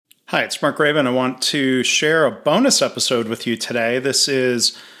Hi, it's Mark Graban. I want to share a bonus episode with you today. This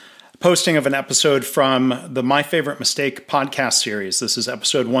is a posting of an episode from the My Favorite Mistake podcast series. This is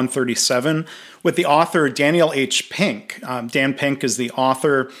episode 137 with the author Daniel H. Pink. Dan Pink is the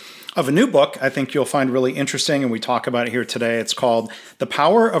author of a new book I think you'll find really interesting, and we talk about it here today. It's called The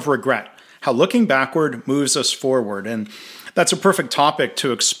Power of Regret: How Looking Backward Moves Us Forward. And that's a perfect topic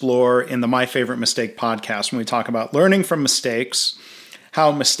to explore in the My Favorite Mistake podcast when we talk about learning from mistakes, how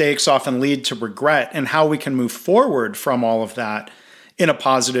mistakes often lead to regret, and how we can move forward from all of that in a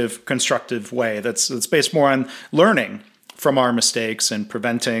positive, constructive way that's based more on learning from our mistakes and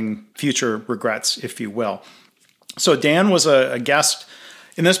preventing future regrets, if you will. So Dan was a guest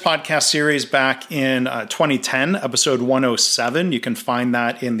in this podcast series back in 2010, episode 107. You can find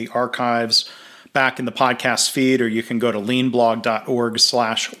that in the archives back in the podcast feed, or you can go to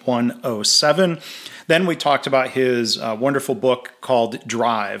leanblog.org/107. Then we talked about his wonderful book called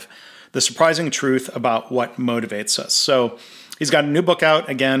Drive: The Surprising Truth About What Motivates Us. So he's got a new book out.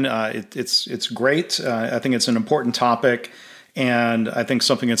 Again, it's great. I think it's an important topic, and I think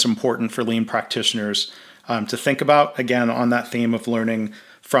something that's important for lean practitioners to think about, again, on that theme of learning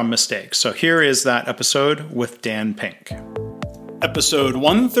from mistakes. So here is that episode with Dan Pink. Episode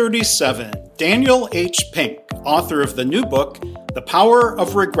 137, Daniel H. Pink, author of the new book, The Power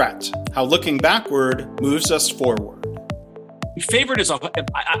of Regret: How Looking Backward Moves Us Forward. Favorite is, I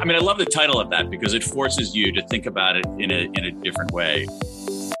love the title of that because it forces you to think about it in a different way.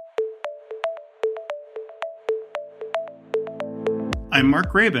 I'm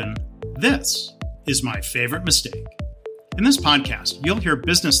Mark Graban. This is My Favorite Mistake. In this podcast, you'll hear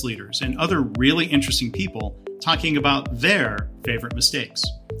business leaders and other really interesting people talking about their favorite mistakes.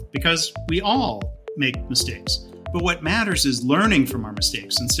 Because we all make mistakes. But what matters is learning from our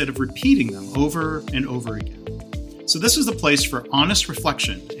mistakes instead of repeating them over and over again. So this is the place for honest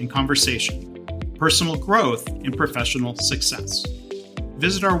reflection and conversation, personal growth, and professional success.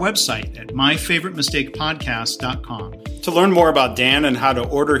 Visit our website at myfavoritemistakepodcast.com. To learn more about Dan and how to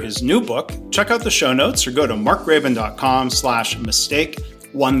order his new book, check out the show notes or go to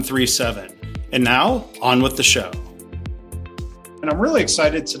markgraban.com/mistake137. And now, on with the show. And I'm really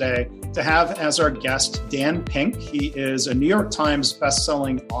excited today to have as our guest Dan Pink. He is a New York Times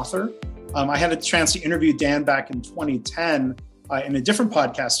bestselling author. I had a chance to interview Dan back in 2010 in a different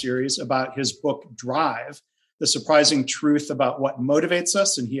podcast series about his book, Drive: The Surprising Truth About What Motivates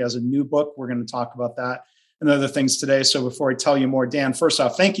Us. And he has a new book. We're going to talk about that and other things today. So before I tell you more, Dan, first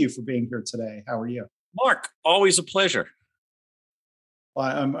off, thank you for being here today. How are you? Mark, always a pleasure. Well,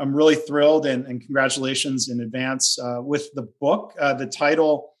 I'm really thrilled, and congratulations in advance with the book. The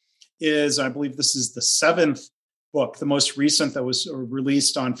title is, I believe this is the 7th book. The most recent that was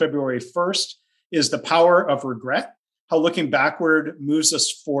released on February 1st is The Power of Regret: How Looking Backward Moves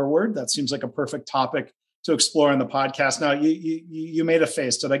Us Forward. That seems like a perfect topic to explore on the podcast. Now, you made a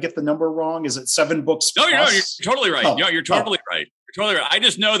face. Did I get the number wrong? Is it 7 books? No, you're totally right. No, you're totally right. You're totally right. I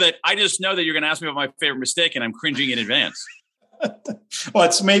just know that you're going to ask me about my favorite mistake, and I'm cringing in advance. Well,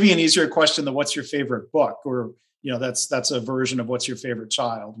 it's maybe an easier question than what's your favorite book, or that's a version of what's your favorite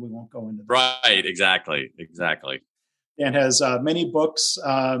child. We won't go into that. Right, exactly. Dan has many books,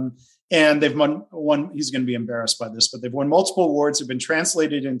 and they've won. He's going to be embarrassed by this, but they've won multiple awards. Have been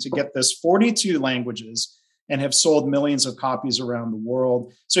translated into, get this, 42 languages, and have sold millions of copies around the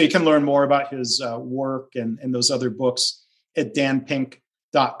world. So you can learn more about his work and those other books at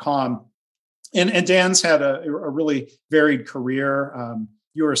danpink.com. And Dan's had a really varied career.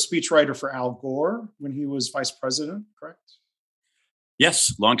 You were a speechwriter for Al Gore when he was vice president, correct?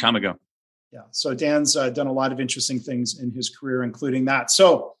 Yes, long time ago. Yeah. So Dan's done a lot of interesting things in his career, including that.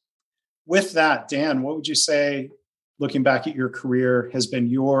 So with that, Dan, what would you say, looking back at your career, has been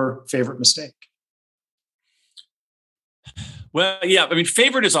your favorite mistake? Well, yeah,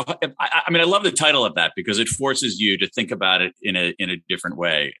 favorite is, I love the title of that because it forces you to think about it in a different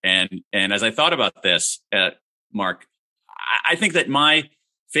way. And as I thought about this, Mark, I think that my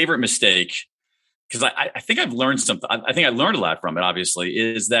favorite mistake, because I think I've learned something, I think I learned a lot from it, obviously,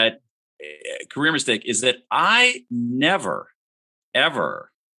 is that career mistake is that I never,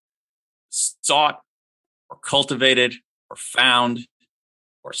 ever sought or cultivated or found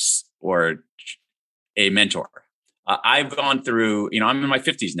or a mentor. I've gone through, I'm in my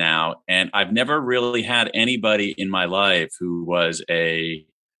 50s now, and I've never really had anybody in my life who was a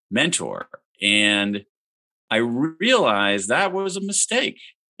mentor. And I realized that was a mistake.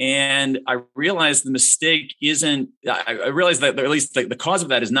 And I realized the mistake I realized that at least the cause of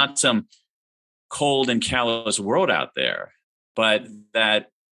that is not some cold and callous world out there, but that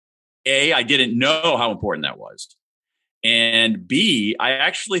I didn't know how important that was. And B, I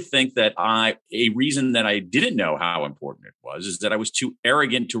actually think that a reason that I didn't know how important it was is that I was too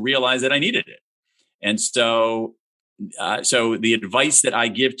arrogant to realize that I needed it. And so the advice that I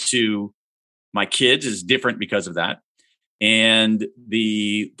give to my kids is different because of that. And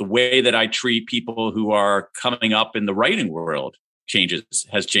the way that I treat people who are coming up in the writing world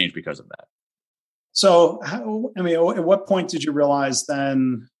has changed because of that. So, at what point did you realize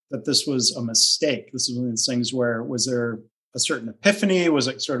then that this was a mistake? This is one of those things where, was there a certain epiphany? Was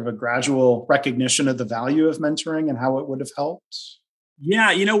it sort of a gradual recognition of the value of mentoring and how it would have helped?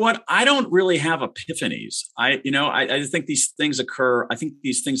 Yeah, you know what? I don't really have epiphanies. I think these things occur. I think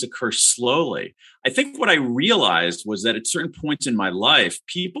these things occur slowly. I think what I realized was that at certain points in my life,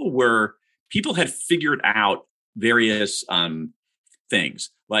 people had figured out various things,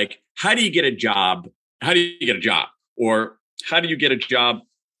 like how do you get a job? How do you get a job? Or how do you get a job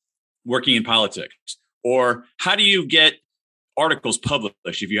working in politics? Or how do you get articles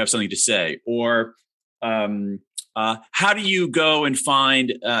published if you have something to say? Or how do you go and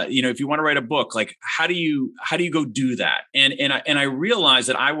find, if you want to write a book, like how do you go do that? And I realized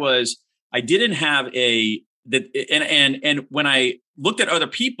that I didn't have and when I looked at other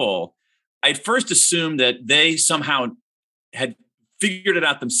people, I first assumed that they somehow had figured it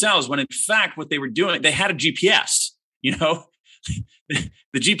out themselves, when in fact, what they were doing, they had a GPS,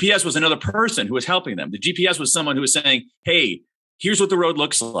 the GPS was another person who was helping them. The GPS was someone who was saying, hey, here's what the road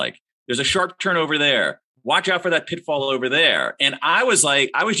looks like. There's a sharp turn over there. Watch out for that pitfall over there. And I was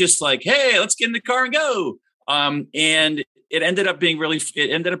just like, hey, let's get in the car and go. And it ended up being really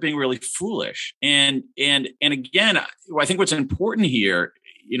foolish. And again, I think what's important here,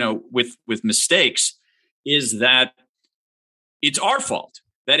 with mistakes, is that it's our fault.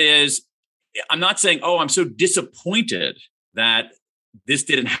 That is, I'm not saying, oh, I'm so disappointed that this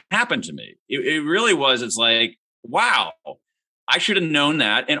didn't happen to me. It really was. It's like, wow, I should have known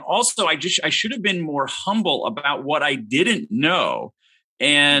that. And also I should have been more humble about what I didn't know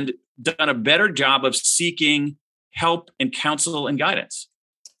and done a better job of seeking help and counsel and guidance.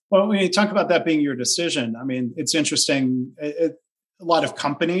 Well, when you talk about that being your decision, I mean, it's interesting. A lot of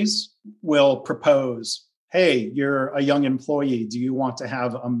companies will propose, hey, you're a young employee. Do you want to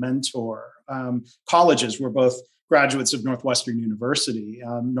have a mentor? Colleges, we're both graduates of Northwestern University.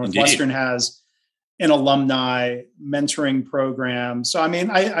 Northwestern Indeed. Has an alumni mentoring program. So, I mean,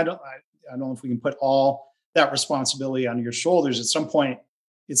 I don't know if we can put all that responsibility on your shoulders. At some point,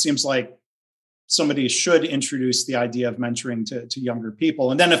 it seems like somebody should introduce the idea of mentoring to younger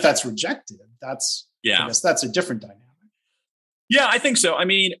people. And then if that's rejected, I guess that's a different dynamic. Yeah, I think so. I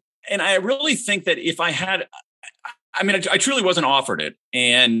mean, and I really think that if I had, I truly wasn't offered it.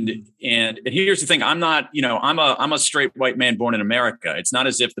 And here's the thing: I'm not, I'm a straight white man born in America. It's not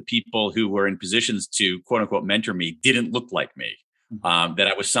as if the people who were in positions to quote unquote mentor me didn't look like me. That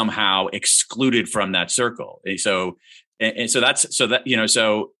I was somehow excluded from that circle. And so I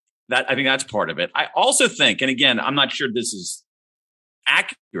think that's part of it. I also think, and again, I'm not sure this is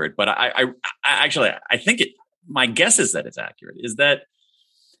accurate, but I think my guess is that it's accurate, is that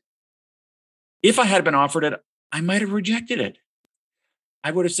if I had been offered it, I might have rejected it.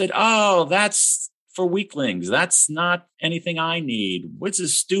 I would have said, oh, that's for weaklings. That's not anything I need. What's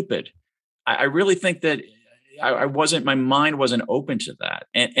is stupid? I really think that my mind wasn't open to that.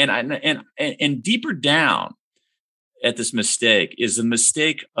 And deeper down at this mistake is the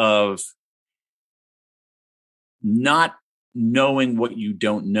mistake of not knowing what you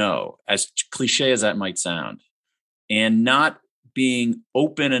don't know, as cliche as that might sound, and not being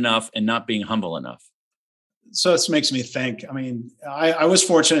open enough and not being humble enough. So this makes me think, I mean, I was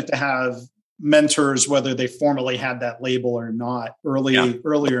fortunate to have mentors, whether they formally had that label or not,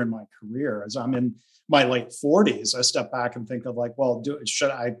 earlier in my career. As I'm in my late 40s, I step back and think of like, well,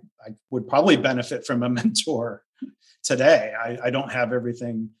 I would probably benefit from a mentor today. I don't have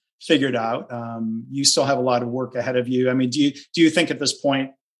everything figured out. You still have a lot of work ahead of you. I mean, do you think at this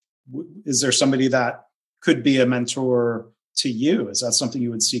point, is there somebody that could be a mentor to you? Is that something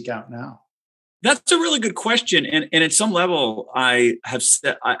you would seek out now? That's a really good question. And at some level, I've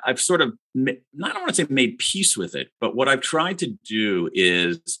sort of, I don't want to say made peace with it, but what I've tried to do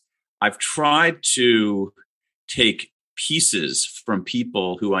is I've tried to take pieces from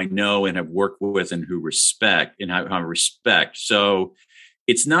people who I know and have worked with and who respect and how I respect. So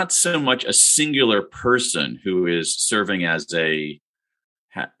it's not so much a singular person who is serving as a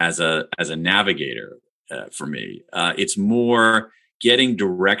navigator for me. It's more getting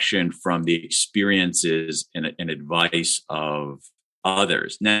direction from the experiences and advice of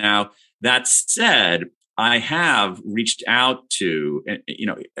others. Now, that said, I have reached out to,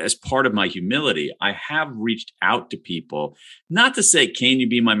 as part of my humility, I have reached out to people, not to say, can you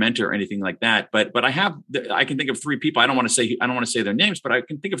be my mentor or anything like that? But I can think of three people. I don't want to say their names, but I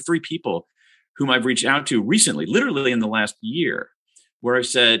can think of three people whom I've reached out to recently, literally in the last year, where I've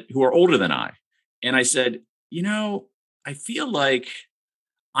said, who are older than I. And I said, I feel like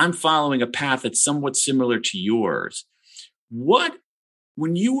I'm following a path that's somewhat similar to yours.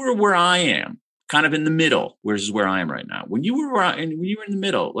 When you were where I am, kind of in the middle, which is where I am right now. When you were in the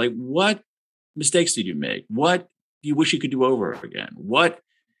middle, like, what mistakes did you make? What do you wish you could do over again? What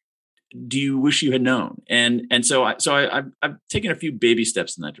do you wish you had known? And so I've taken a few baby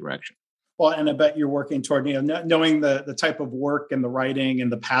steps in that direction. Well, and I bet you're working toward, knowing the type of work and the writing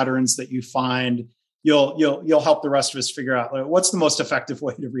and the patterns that you find, you'll help the rest of us figure out, like, what's the most effective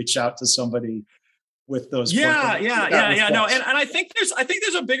way to reach out to somebody with those. No, and I think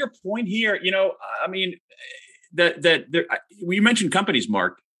there's a bigger point here. I mean, you mentioned companies,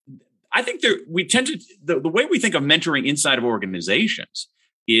 Mark. I think we tend to the way we think of mentoring inside of organizations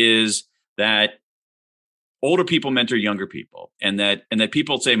is that older people mentor younger people, and that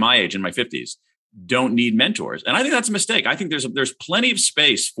people, say my age, in my 50s, don't need mentors. And I think that's a mistake. I think there's plenty of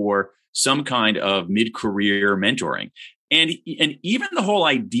space for some kind of mid-career mentoring. And even the whole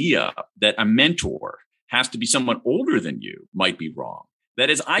idea that a mentor has to be someone older than you might be wrong. That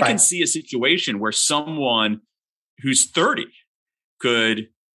is, I can see a situation where someone who's 30 could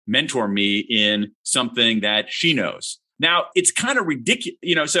mentor me in something that she knows. Now, it's kind of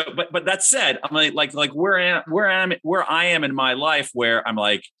ridiculous, So, but that said, I'm like where I am in my life, where I'm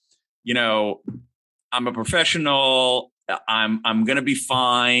like, I'm a professional. I'm going to be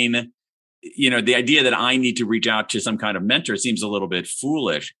fine. The idea that I need to reach out to some kind of mentor seems a little bit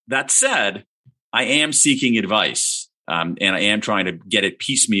foolish. That said, I am seeking advice, and I am trying to get it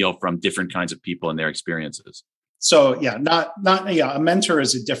piecemeal from different kinds of people and their experiences. So a mentor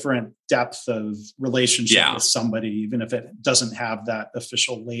is a different depth of relationship with somebody, even if it doesn't have that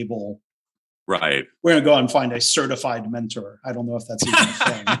official label. Right. We're going to go and find a certified mentor. I don't know if that's even a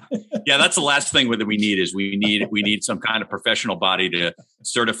thing. Yeah, that's the last thing that we need is we need some kind of professional body to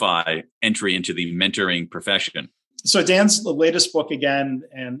certify entry into the mentoring profession. So Dan's latest book again,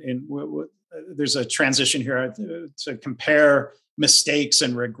 and there's a transition here to compare mistakes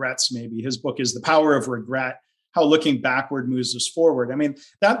and regrets. Maybe his book is The Power of Regret: How Looking Backward Moves Us Forward. I mean,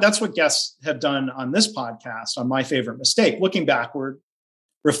 that's what guests have done on this podcast on My Favorite Mistake, looking backward,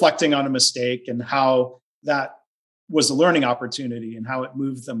 reflecting on a mistake and how that was a learning opportunity and how it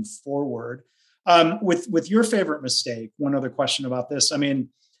moved them forward. With your favorite mistake, one other question about this. I mean,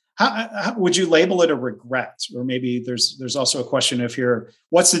 how would you label it a regret? Or maybe there's also a question of here,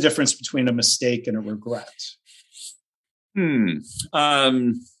 what's the difference between a mistake and a regret? I'm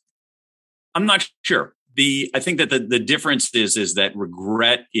not sure. I think that the difference is that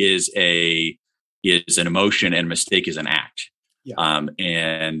regret is an emotion and mistake is an act. Yeah.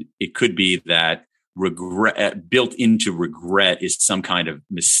 And it could be that regret, built into regret, is some kind of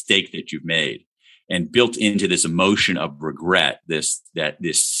mistake that you've made, and built into this emotion of regret, this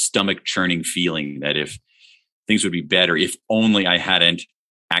stomach churning feeling that if things would be better, if only I hadn't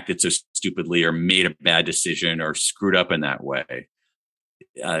acted so stupidly or made a bad decision or screwed up in that way.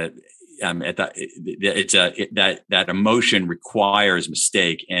 That emotion requires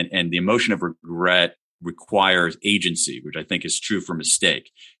mistake, and the emotion of regret requires agency, which I think is true for mistake.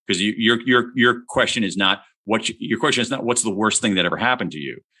 Because your question is not what's the worst thing that ever happened to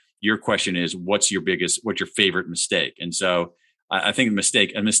you. Your question is what's your favorite mistake. And so I think a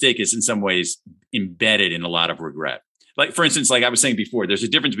mistake is in some ways embedded in a lot of regret. Like, for instance, like I was saying before, there's a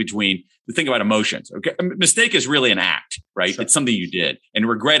difference between the thing about emotions. Okay, a mistake is really an act, right? Sure. It's something you did, and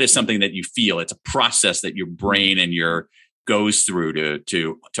regret is something that you feel. It's a process that your brain and your goes through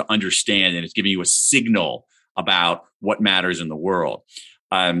to understand, and it's giving you a signal about what matters in the world.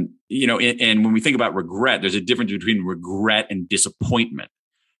 And when we think about regret, there's a difference between regret and disappointment.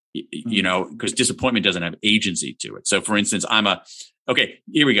 Because disappointment doesn't have agency to it. So, for instance,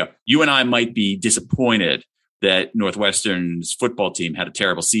 here we go. You and I might be disappointed that Northwestern's football team had a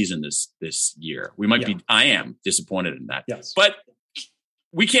terrible season this year. I am disappointed in that. Yes. But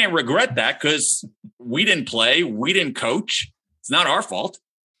we can't regret that because we didn't play, we didn't coach. It's not our fault.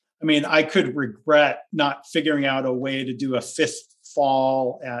 I mean, I could regret not figuring out a way to do a fifth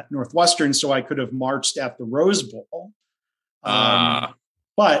fall at Northwestern, so I could have marched at the Rose Bowl.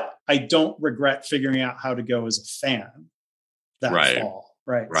 But I don't regret figuring out how to go as a fan that fall.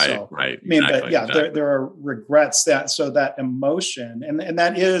 Right. So, right. I mean, exactly, but there are regrets that emotion, and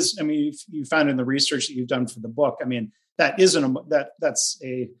that is, I mean, you found in the research that you've done for the book, I mean, that's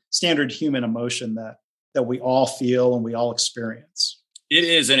a standard human emotion that that we all feel and we all experience. It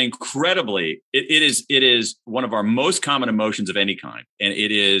is it is one of our most common emotions of any kind. And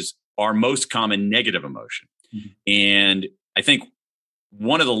it is our most common negative emotion. Mm-hmm. And I think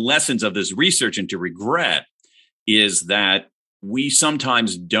one of the lessons of this research into regret is that we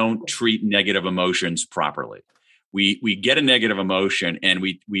sometimes don't treat negative emotions properly. We get a negative emotion and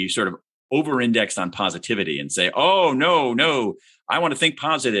we sort of over-index on positivity and say, oh, no, I want to think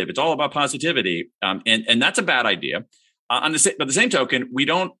positive. It's all about positivity. And that's a bad idea. By the same token, we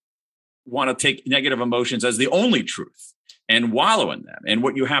don't want to take negative emotions as the only truth and wallow in them. And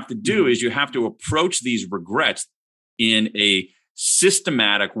what you have to do is you have to approach these regrets in a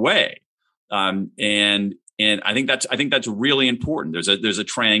systematic way. And I think that's really important. There's a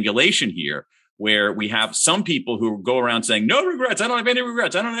triangulation here where we have some people who go around saying, no regrets. I don't have any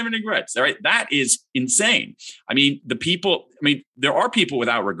regrets. I don't have any regrets. All right. That is insane. There are people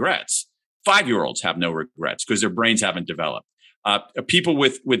without regrets. 5-year-olds have no regrets because their brains haven't developed. People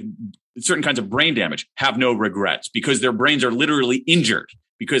with certain kinds of brain damage have no regrets because their brains are literally injured.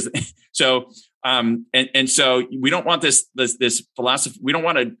 So we don't want this philosophy. We don't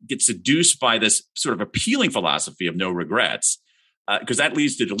want to get seduced by this sort of appealing philosophy of no regrets because that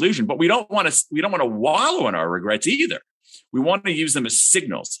leads to delusion. But we don't want to wallow in our regrets either. We want to use them as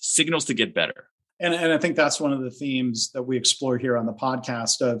signals to get better. And I think that's one of the themes that we explore here on the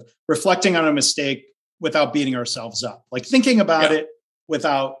podcast of reflecting on a mistake without beating ourselves up, like thinking about it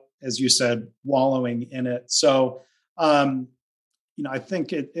without, as you said, wallowing in it. So, I think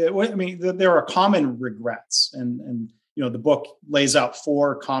there are common regrets and the book lays out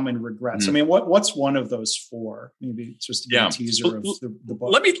 4 common regrets. Mm-hmm. What's one of those 4? Maybe just to give a teaser of the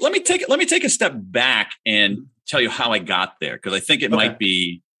book. Let me take a step back and tell you how I got there, because I think it might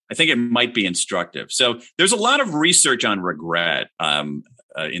be instructive. So there's a lot of research on regret in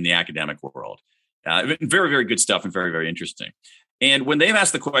the academic world. Very, very good stuff and very, very interesting. And when they've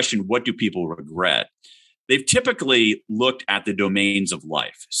asked the question, what do people regret? They've typically looked at the domains of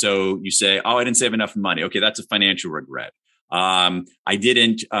life. So you say, oh, I didn't save enough money. Okay, that's a financial regret. I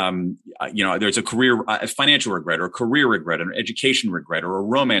didn't, there's a financial regret or a career regret, or an education regret, or a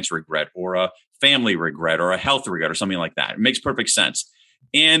romance regret, or a family regret, or a health regret, or something like that. It makes perfect sense.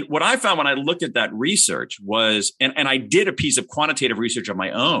 And what I found when I looked at that research was, and I did a piece of quantitative research of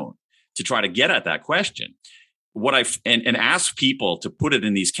my own to try to get at that question, and ask people to put it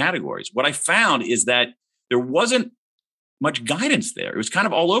in these categories. What I found is that there wasn't much guidance there. It was kind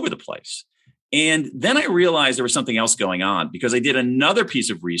of all over the place. And then I realized there was something else going on, because I did another piece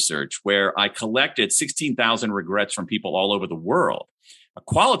of research where I collected 16,000 regrets from people all over the world, a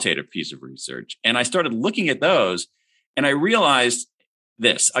qualitative piece of research. And I started looking at those and I realized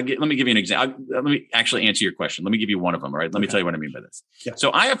this. Let me give you an example. Let me actually answer your question. Let me give you one of them. All right. Let me tell you what I mean by this. Yeah.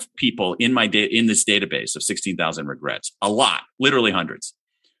 So I have people in this database of 16,000 regrets, a lot, literally hundreds,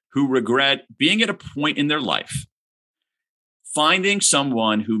 who regret being at a point in their life, finding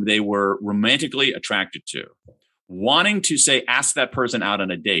someone who they were romantically attracted to, wanting to ask that person out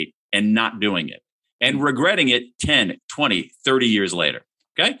on a date and not doing it, and regretting it 10, 20, 30 years later.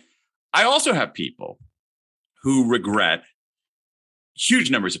 Okay. I also have people who regret,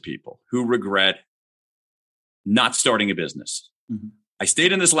 huge numbers of people who regret not starting a business. Mm-hmm. I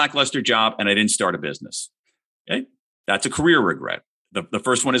stayed in this lackluster job and I didn't start a business. Okay. That's a career regret. The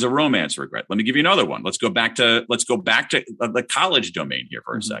first one is a romance regret. Let me give you another one. Let's go back to the college domain here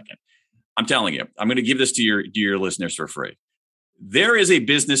for a second. I'm telling you, I'm going to give this to your listeners for free. There is a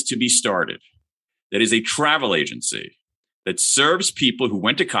business to be started that is a travel agency that serves people who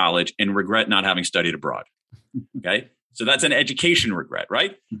went to college and regret not having studied abroad. Okay. So that's an education regret,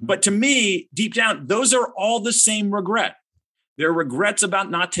 right? Mm-hmm. But to me, deep down, those are all the same regret. They're regrets about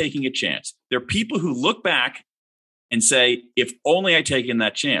not taking a chance. They're people who look back and say, if only I'd taken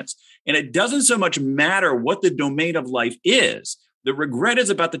that chance. And it doesn't so much matter what the domain of life is. The regret is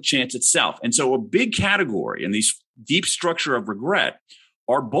about the chance itself. And so a big category in these deep structure of regret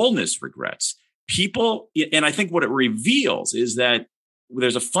are boldness regrets. People, and I think what it reveals is that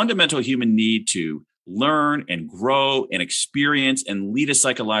there's a fundamental human need to learn and grow and experience and lead a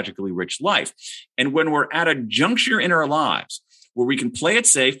psychologically rich life. And when we're at a juncture in our lives where we can play it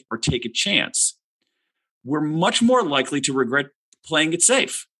safe or take a chance, we're much more likely to regret playing it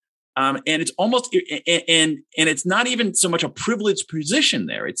safe. And it's almost, and it's not even so much a privileged position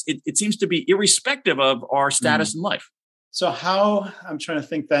there. It seems to be irrespective of our status in life. So I'm trying to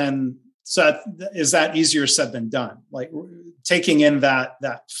think then, So is that easier said than done? Like taking in that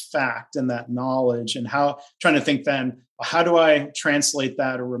fact and that knowledge, and trying to think then, how do I translate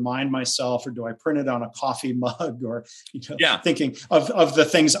that or remind myself, or do I print it on a coffee mug, or thinking of the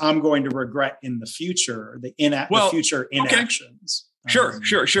things I'm going to regret in the future, the future inactions. Sure.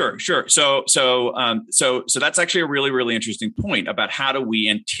 So that's actually a really, really interesting point about how do we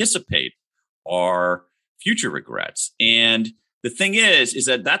anticipate our future regrets. And the thing is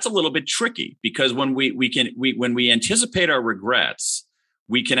that that's a little bit tricky, because when we anticipate our regrets,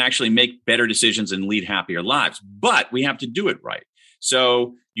 we can actually make better decisions and lead happier lives, but we have to do it right.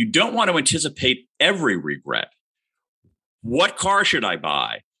 So you don't want to anticipate every regret. What car should I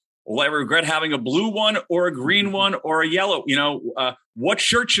buy? Will I regret having a blue one or a green one or a yellow? What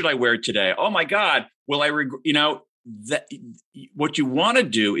shirt should I wear today? Oh my God. Will I regret? That what you want to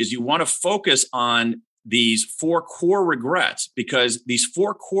do is you want to focus on these 4 core regrets, because these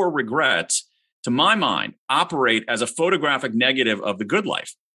 4 core regrets, to my mind, operate as a photographic negative of the good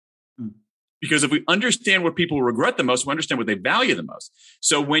life. Because if we understand what people regret the most, we understand what they value the most.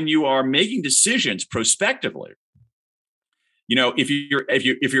 So when you are making decisions prospectively, if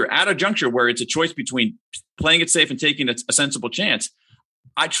you're at a juncture where it's a choice between playing it safe and taking a sensible chance,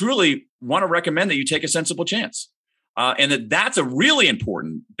 I truly want to recommend that you take a sensible chance, and that's a really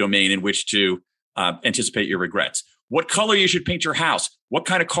important domain in which to anticipate your regrets. What color you should paint your house, what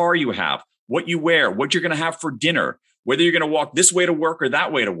kind of car you have, what you wear, what you're going to have for dinner, whether you're going to walk this way to work or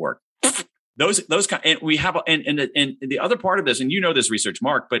that way to work. Those kind, and we have, and the other part of this, and this research,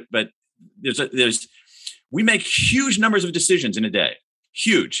 Mark, but we make huge numbers of decisions in a day,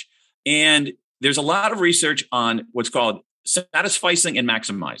 huge, and there's a lot of research on what's called satisficing and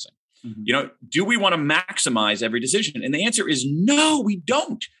maximizing. Mm-hmm. Do we want to maximize every decision? And the answer is no, we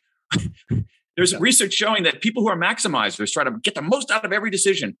don't. There's research showing that people who are maximizers, try to get the most out of every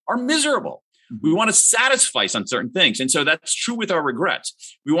decision, are miserable. Mm-hmm. We want to satisfy on certain things. And so that's true with our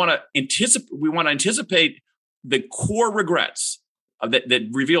regrets. We want to anticipate the core regrets that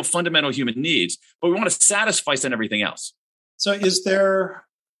reveal fundamental human needs, but we want to satisfy on everything else. So is there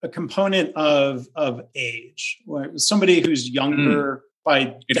a component of age? Somebody who's younger,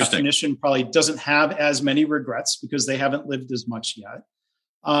 by definition, probably doesn't have as many regrets because they haven't lived as much yet.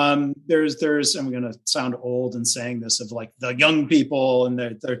 There's I'm going to sound old in saying this, of like the young people and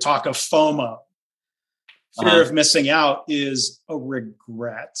their talk of FOMO, fear of missing out, is a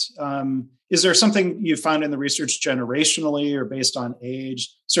regret. Is there something you found in the research generationally or based on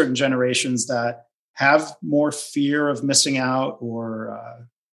age, certain generations that have more fear of missing out or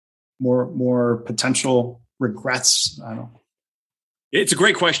more potential regrets? I don't know. It's a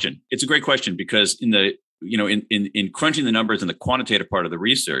great question. Because in crunching the numbers and the quantitative part of the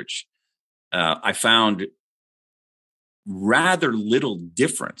research, I found rather little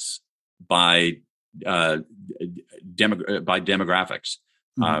difference by demographics.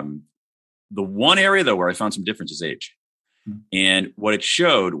 Mm-hmm. The one area, though, where I found some difference is age. Mm-hmm. And what it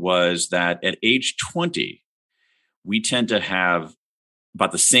showed was that at age 20, we tend to have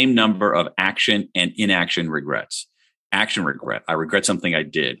about the same number of action and inaction regrets. Action regret, I regret something I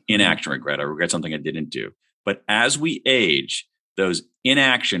did. Inaction regret, I regret something I didn't do. But as we age, those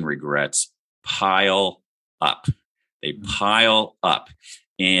inaction regrets pile up. They pile up.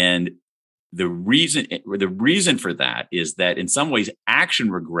 And the reason for that is that in some ways,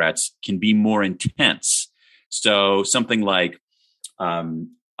 action regrets can be more intense. So something like,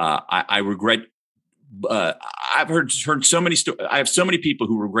 I regret, I've heard so many stories. I have so many people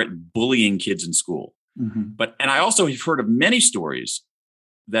who regret bullying kids in school. Mm-hmm. And I also have heard of many stories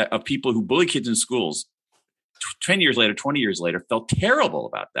of people who bully kids in schools 10 years later, 20 years later, felt terrible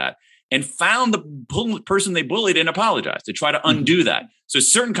about that and found the person they bullied and apologized to try to undo that. So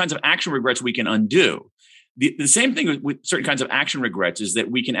certain kinds of action regrets we can undo. The same thing with certain kinds of action regrets is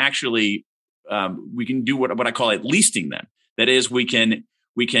that we can actually we can do what I call at leasting them. That is, we can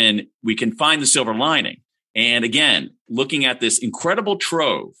find the silver lining. And again, looking at this incredible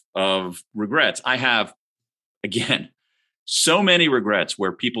trove of regrets, I have, again, so many regrets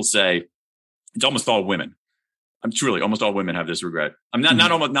where people say it's almost all women. Truly, almost all women have this regret. I'm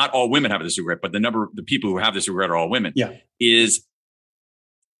not all women have this regret, but the people who have this regret are all women. Yeah.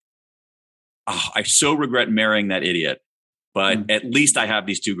 I so regret marrying that idiot, but at least I have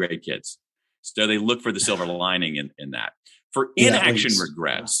these 2 great kids. So they look for the silver lining in that. For inaction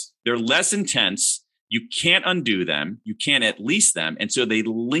regrets, they're less intense. You can't undo them. You can't at least them. And so they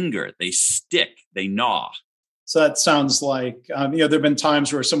linger, they stick, they gnaw. So that sounds like, there have been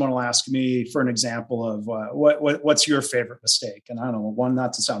times where someone will ask me for an example of what's your favorite mistake? And I don't know, one,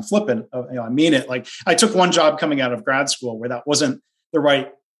 not to sound flippant, I mean it. Like I took one job coming out of grad school where that wasn't the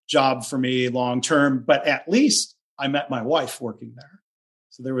right job for me long term, but at least I met my wife working there.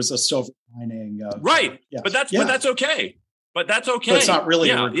 So there was a silver lining. Right. Yes. But that's okay. But that's okay. So it's not really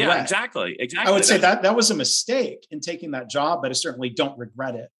a regret. Yeah, exactly. I would say that was a mistake in taking that job, but I certainly don't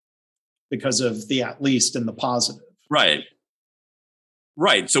regret it because of the at least and the positive. Right.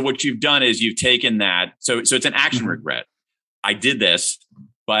 Right. So what you've done is you've taken that. So it's an action regret. I did this,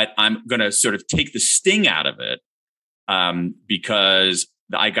 but I'm going to sort of take the sting out of it because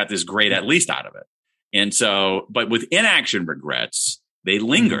I got this great at least out of it. And so, but with inaction regrets, they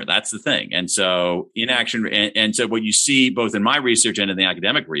linger. That's the thing. And so inaction, and so what you see both in my research and in the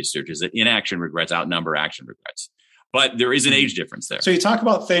academic research is that inaction regrets outnumber action regrets. But there is an age difference there. So you talk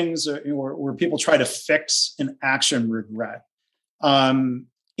about things where people try to fix an action regret.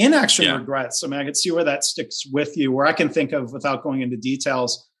 Inaction regrets, I mean, I can see where that sticks with you, where I can think of, without going into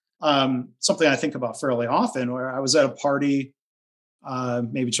details, something I think about fairly often, where I was at a party,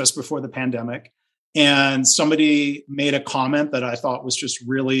 maybe just before the pandemic, and somebody made a comment that I thought was just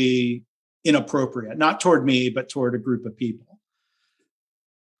really inappropriate, not toward me, but toward a group of people.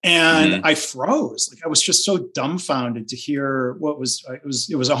 And I froze. Like, I was just so dumbfounded to hear what was,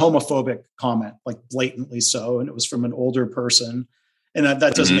 it was a homophobic comment, like blatantly so. And it was from an older person. And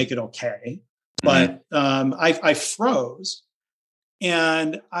that doesn't make it okay. But I froze.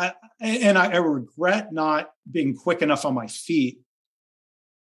 And I regret not being quick enough on my feet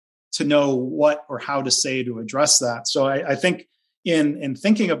to know what or how to say to address that. So I think in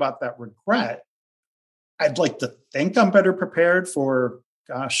thinking about that regret, I'd like to think I'm better prepared for,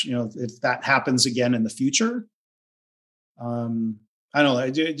 if that happens again in the future. I don't know.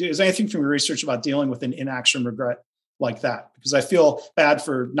 Is there anything from your research about dealing with an inaction regret like that? Because I feel bad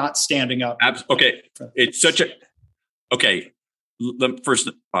for not standing up. Okay. It's such a, okay. First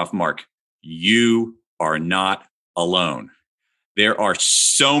off, Mark, you are not alone. There are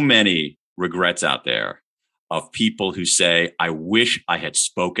so many regrets out there of people who say, I wish I had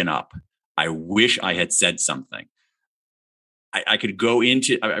spoken up. I wish I had said something. I could go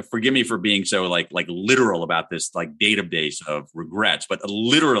into, forgive me for being so like literal about this like database of regrets, but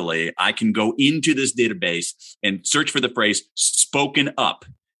literally I can go into this database and search for the phrase spoken up,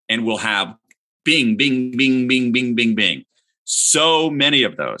 and we'll have bing, bing, bing, bing, bing, bing, bing. So many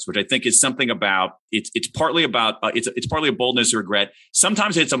of those, which I think is something about, it's partly about, it's partly a boldness regret.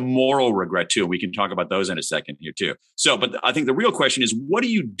 Sometimes it's a moral regret too. We can talk about those in a second here too. So, but I think the real question is, what do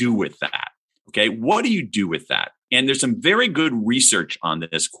you do with that? Okay. What do you do with that? And there's some very good research on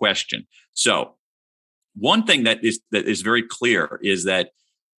this question. So one thing that is very clear is that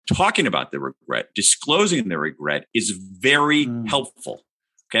talking about the regret, disclosing the regret is very helpful.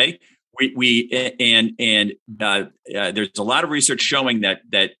 Okay. There's a lot of research showing that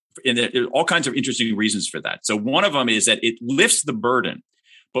and there are all kinds of interesting reasons for that. So one of them is that it lifts the burden.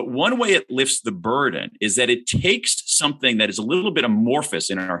 But one way it lifts the burden is that it takes something that is a little bit amorphous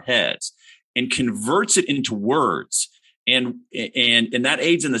in our heads and converts it into words. And that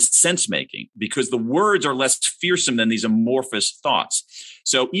aids in the sense making, because the words are less fearsome than these amorphous thoughts.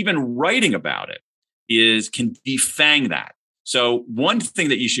 So even writing about it can defang that. So one thing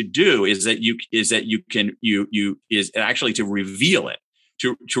that you should do is actually to reveal it,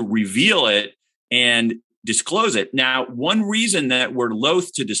 to reveal it and disclose it. Now, one reason that we're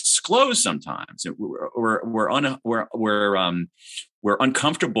loath to disclose sometimes, we're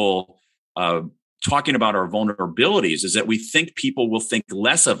uncomfortable talking about our vulnerabilities, is that we think people will think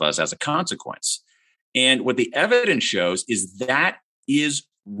less of us as a consequence. And what the evidence shows is that is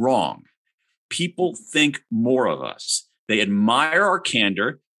wrong. People think more of us. They admire our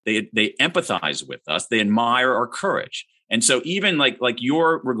candor. They empathize with us. They admire our courage. And so even like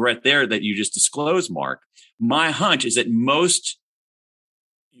your regret there that you just disclosed, Mark, my hunch is that most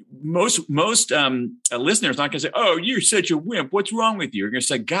listeners are not going to say, "Oh, you're such a wimp. What's wrong with you?" You're going to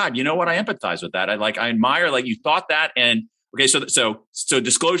say, "God, you know what? I empathize with that. I admire, like, you thought that." And okay, so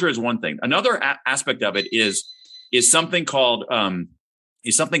disclosure is one thing. Another aspect of it is something called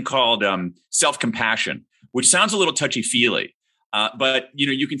self-compassion, which sounds a little touchy-feely, but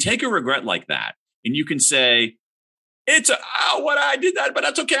you can take a regret like that and you can say, what I did that, but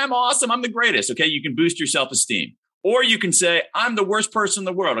that's okay. I'm awesome. I'm the greatest. Okay. You can boost your self-esteem, or you can say, I'm the worst person in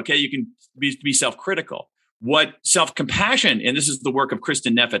the world. Okay. You can be self-critical. What self-compassion, and this is the work of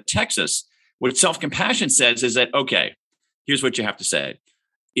Kristin Neff at Texas, what self-compassion says is that, okay, here's what you have to say.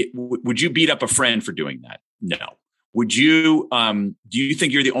 Would you beat up a friend for doing that? No. Would you, do you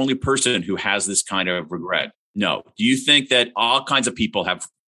think you're the only person who has this kind of regret? No. Do you think that all kinds of people have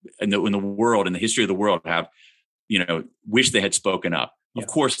in the world, in the history of the world, have, wish they had spoken up? Of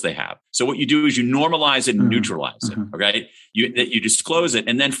course they have. So what you do is you normalize it and neutralize it. Okay. You disclose it.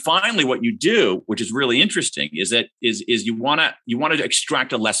 And then finally what you do, which is really interesting, is you want to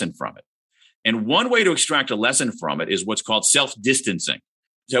extract a lesson from it. And one way to extract a lesson from it is what's called self-distancing.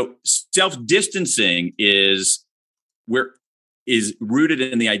 So self-distancing is rooted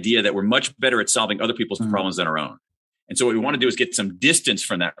in the idea that we're much better at solving other people's problems than our own. And so what we want to do is get some distance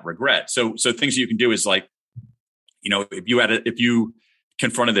from that regret. So things you can do is like, if you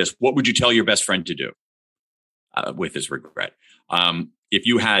confronted this, what would you tell your best friend to do with this regret? If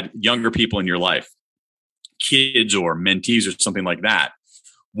you had younger people in your life, kids or mentees or something like that,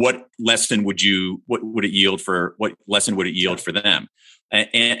 what lesson would it yield for them?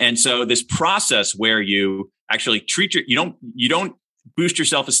 And so this process where you actually you don't boost your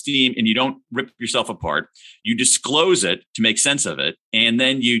self-esteem and you don't rip yourself apart. You disclose it to make sense of it. And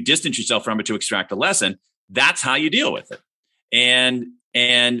then you distance yourself from it to extract a lesson. That's how you deal with it.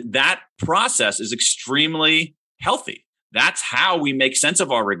 And that process is extremely healthy. That's how we make sense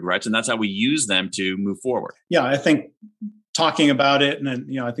of our regrets. And that's how we use them to move forward. Yeah. I think talking about it, and then,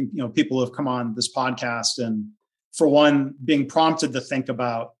 I think, people have come on this podcast and for one, being prompted to think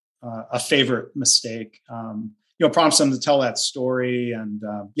about a favorite mistake, prompts them to tell that story. And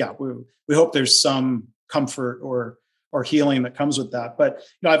we hope there's some comfort or healing that comes with that. But,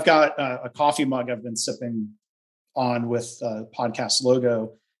 I've got a coffee mug I've been sipping on with podcast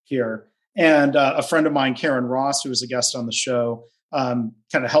logo here. And a friend of mine, Karen Ross, who was a guest on the show, kind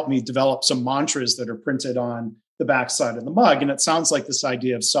of helped me develop some mantras that are printed on the backside of the mug. And it sounds like this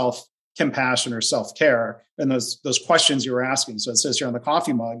idea of self-compassion or self-care and those questions you were asking. So it says here on the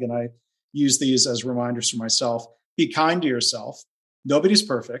coffee mug, and I use these as reminders for myself: be kind to yourself. Nobody's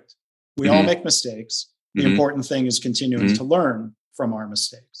perfect. We all make mistakes. The important thing is continuing to learn from our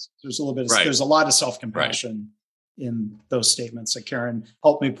mistakes. There's a little bit of, there's a lot of self-compassion in those statements that Karen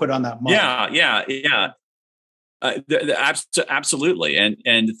helped me put on that mug. Yeah. Absolutely.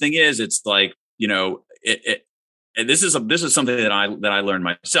 And the thing is, it's like, and this is something that I learned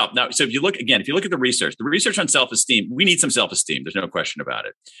myself. Now, so if you look at the research on self-esteem, we need some self-esteem. There's no question about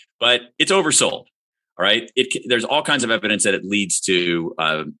it, but it's oversold. All right. There's all kinds of evidence that it leads to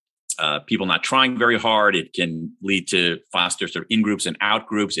people not trying very hard. It can lead to foster sort of in-groups and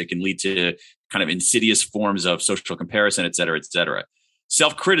out-groups. It can lead to kind of insidious forms of social comparison, et cetera, et cetera.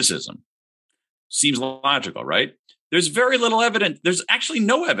 Self-criticism seems logical, right? There's very little evidence. There's actually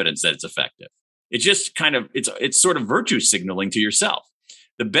no evidence that it's effective. It's just kind of, it's sort of virtue signaling to yourself.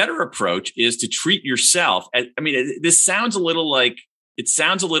 The better approach is to treat yourself. This sounds a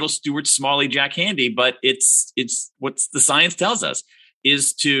little Stuart Smalley, Jack Handey, but it's what the science tells us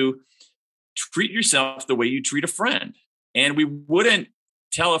is to treat yourself the way you treat a friend. And we wouldn't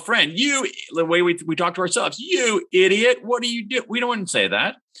tell a friend, the way we talk to ourselves, you idiot, what do you do? We don't say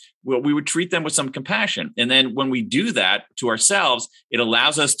that. Well, we would treat them with some compassion. And then when we do that to ourselves, it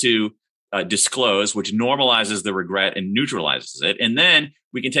allows us to disclose, which normalizes the regret and neutralizes it. And then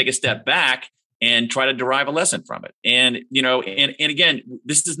we can take a step back and try to derive a lesson from it. And, and again,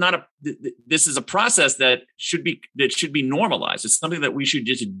 this is a process that should be normalized. It's something that we should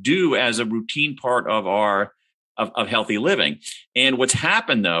just do as a routine part of of healthy living. And what's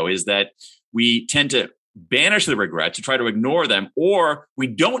happened though, is that we tend to banish the regrets, to try to ignore them, or we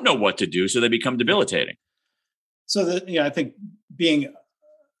don't know what to do. So they become debilitating. So I think being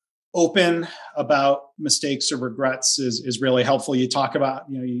open about mistakes or regrets is really helpful. You talk about,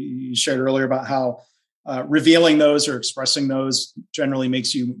 you shared earlier about how revealing those or expressing those generally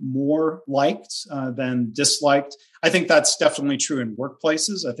makes you more liked than disliked. I think that's definitely true in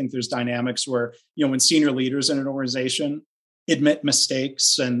workplaces. I think there's dynamics where, when senior leaders in an organization admit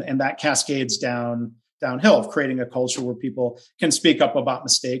mistakes and that cascades downhill of creating a culture where people can speak up about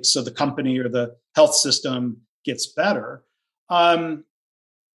mistakes so the company or the health system gets better. I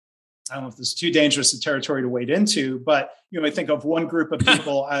don't know if this is too dangerous a territory to wade into, but I think of one group of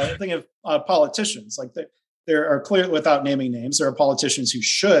people. I think of politicians. Like there are clearly, without naming names, there are politicians who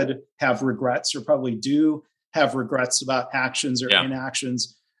should have regrets or probably do have regrets about actions or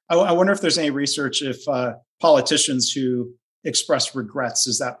inactions. I wonder if there's any research if politicians who express regrets,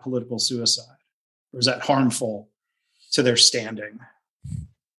 is that political suicide or is that harmful to their standing?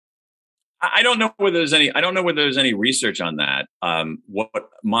 I don't know whether there's any research on that. What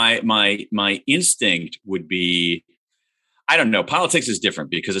my instinct would be, I don't know. Politics is different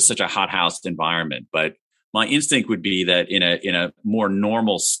because it's such a hothouse environment. But my instinct would be that in a more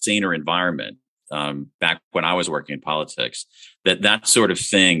normal, saner environment, back when I was working in politics, that sort of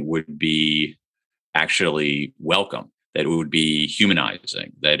thing would be actually welcome. That it would be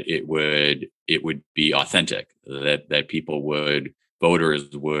humanizing. That it would be authentic. That people would voters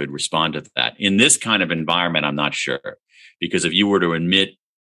would respond to that. In this kind of environment, I'm not sure, because if you were to admit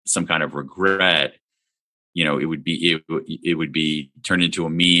some kind of regret, it would be turned into a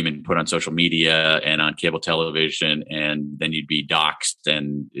meme and put on social media and on cable television, and then you'd be doxxed,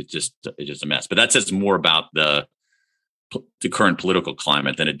 and it's just a mess. But that says more about the current political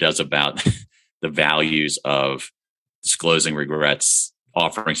climate than it does about the values of disclosing regrets,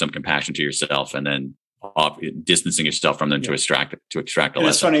 offering some compassion to yourself, and then distancing yourself from them to extract a lesson.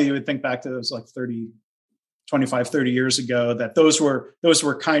 It's funny, you would think back to those like 25, 30 years ago, that those were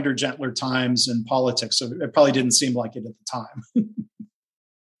kinder, gentler times in politics. So it probably didn't seem like it at the time.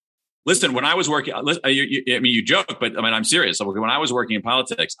 Listen, when I was working, you joke, but I'm serious. So when I was working in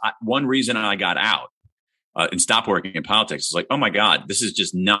politics, one reason I got out and stopped working in politics is like, oh my God, this is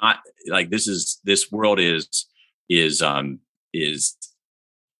just not like, this world is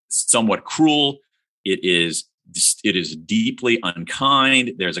somewhat cruel. It is deeply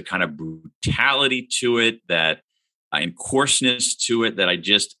unkind. There's a kind of brutality to it and coarseness to it that I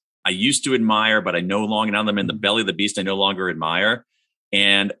used to admire, but I no longer, now that I'm in the belly of the beast, I no longer admire.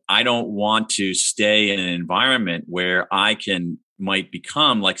 And I don't want to stay in an environment where I might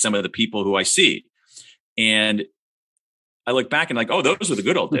become like some of the people who I see. And I look back and like, oh, those were the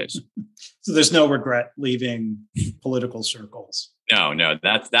good old days. So there's no regret leaving political circles. No,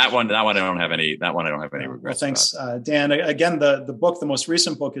 that one I don't have any regrets. Well, thanks, Dan. Again, the book, the most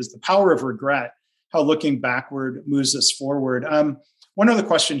recent book, is The Power of Regret: How Looking Backward Moves Us Forward. One other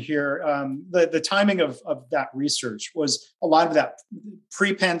question here. The timing of that research, was a lot of that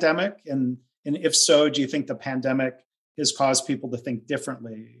pre-pandemic? And if so, do you think the pandemic has caused people to think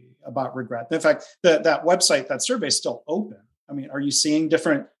differently about regret? In fact, that website, that survey is still open. I mean, are you seeing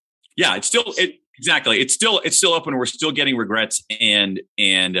different? Yeah, exactly. It's still open. We're still getting regrets. And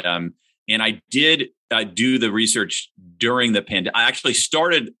I did do the research during the pandemic. I actually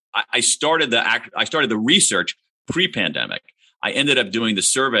started the research pre-pandemic. I ended up doing the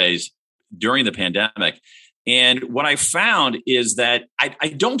surveys during the pandemic. And what I found is that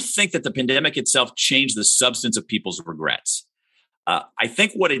I don't think that the pandemic itself changed the substance of people's regrets. I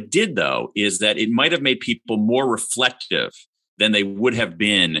think what it did, though, is that it might have made people more reflective than they would have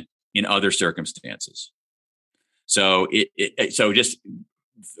been in other circumstances. So so just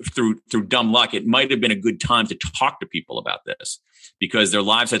through dumb luck, it might have been a good time to talk to people about this, because their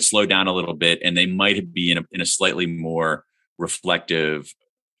lives had slowed down a little bit, and they might be in a slightly more reflective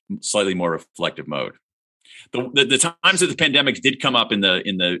mode. The times that the pandemic did come up in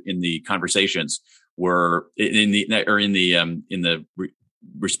the conversations were in the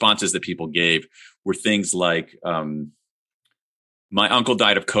responses that people gave were things like, my uncle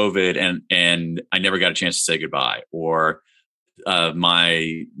died of COVID and I never got a chance to say goodbye, or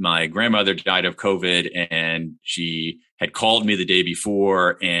my grandmother died of COVID and she had called me the day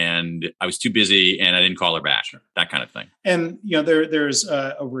before and I was too busy and I didn't call her back. Sure. That kind of thing. And there's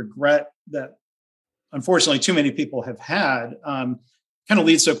a regret that unfortunately too many people have had. Kind of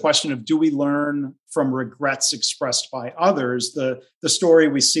leads to a question of, do we learn from regrets expressed by others? The story,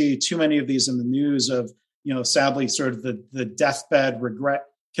 we see too many of these in the news of, sadly, sort of the deathbed regret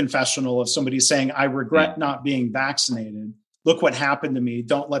confessional of somebody saying, I regret not being vaccinated. Look what happened to me.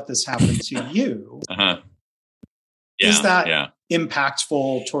 Don't let this happen to you. Uh-huh. Yeah, is that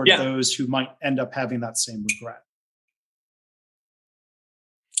impactful toward those who might end up having that same regret?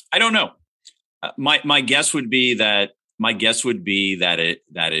 I don't know. My guess would be that it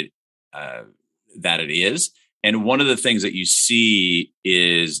is. And one of the things that you see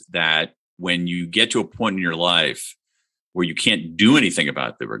is that when you get to a point in your life where you can't do anything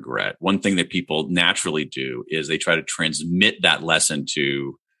about the regret, one thing that people naturally do is they try to transmit that lesson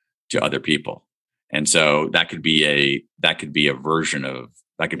to other people. And so that could be a version of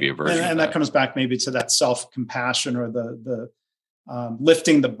and that comes back maybe to that self-compassion or the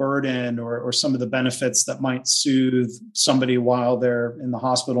lifting the burden or some of the benefits that might soothe somebody while they're in the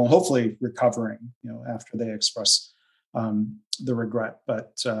hospital and hopefully recovering, after they express the regret.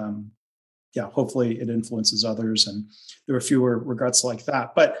 But hopefully it influences others and there are fewer regrets like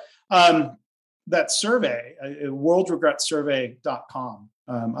that. But that survey, worldregretsurvey.com,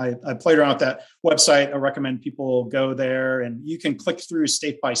 I played around with that website. I recommend people go there and you can click through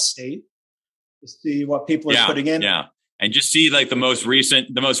state by state to see what people are putting in. Yeah. And just see like the most recent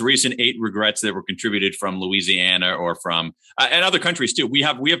 8 regrets that were contributed from Louisiana or from and other countries too. We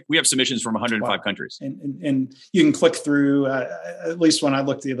have submissions from 105 countries. And you can click through. At least when I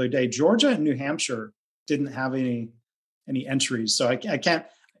looked the other day, Georgia and New Hampshire didn't have any entries. So I can't.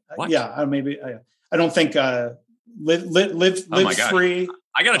 What? I don't think live free.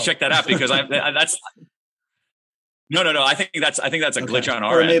 I got to check that out because No. I think that's a glitch on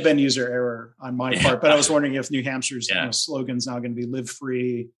our or it end. may have been user error on my part, but I was wondering if New Hampshire's slogan's now going to be "Live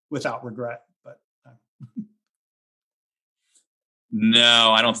free without regret." But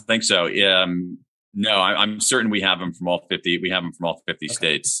no, I don't think so. No, I'm certain we have them from all 50. We have them from all 50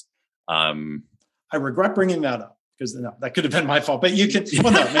 states. I regret bringing that up because that could have been my fault. But you can,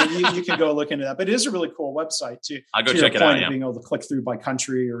 maybe you can go look into that. But it is a really cool website too. I'll go check it out. Being able to click through by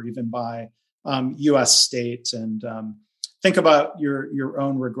country or even by U.S. state and think about your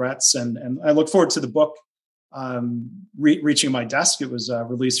own regrets. And I look forward to the book reaching my desk. It was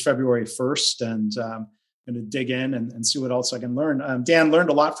released February 1st, and going to dig in and see what else I can learn. Dan,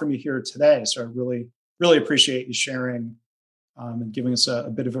 learned a lot from you here today, so I really, really appreciate you sharing and giving us a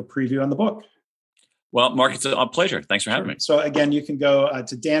bit of a preview on the book. Well, Mark, it's a pleasure. Thanks for having me. So again, you can go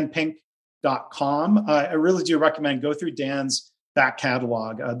to danpink.com. I really do recommend go through Dan's back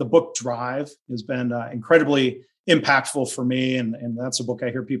catalog. The book Drive has been incredibly impactful for me, and that's a book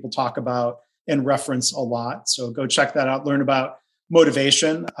I hear people talk about and reference a lot. So go check that out, learn about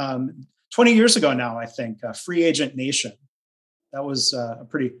motivation. 20 years ago now, I think, Free Agent Nation. That was a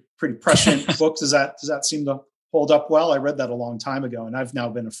pretty prescient book. Does that seem to hold up well? I read that a long time ago, and I've now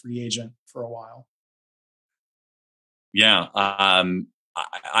been a free agent for a while. Yeah.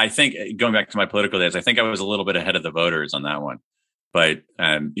 I think, going back to my political days, I think I was a little bit ahead of the voters on that one. But,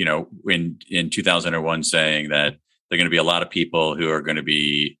 in 2001 saying that there are going to be a lot of people who are going to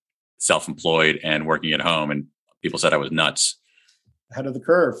be self-employed and working at home, and people said I was nuts. Ahead of the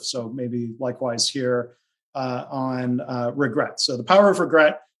curve. So maybe likewise here on regret. So the power of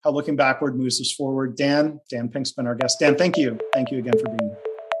regret, how looking backward moves us forward. Dan Pink's been our guest. Dan, thank you. Thank you again for being here.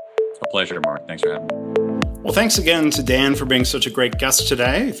 A pleasure, Mark. Thanks for having me. Well, thanks again to Dan for being such a great guest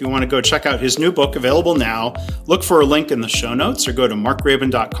today. If you want to go check out his new book, available now, look for a link in the show notes or go to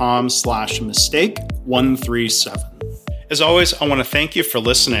markgraban.com/mistake137. As always, I want to thank you for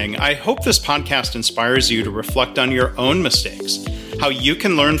listening. I hope this podcast inspires you to reflect on your own mistakes, how you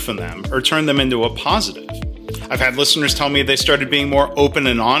can learn from them or turn them into a positive. I've had listeners tell me they started being more open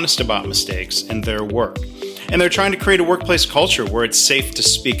and honest about mistakes in their work. And they're trying to create a workplace culture where it's safe to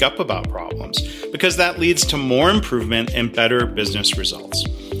speak up about problems, because that leads to more improvement and better business results.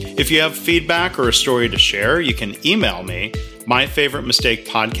 If you have feedback or a story to share, you can email me,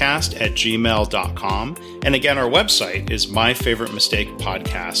 myfavoritemistakepodcast@gmail.com. And again, our website is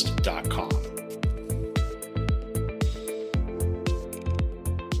myfavoritemistakepodcast.com.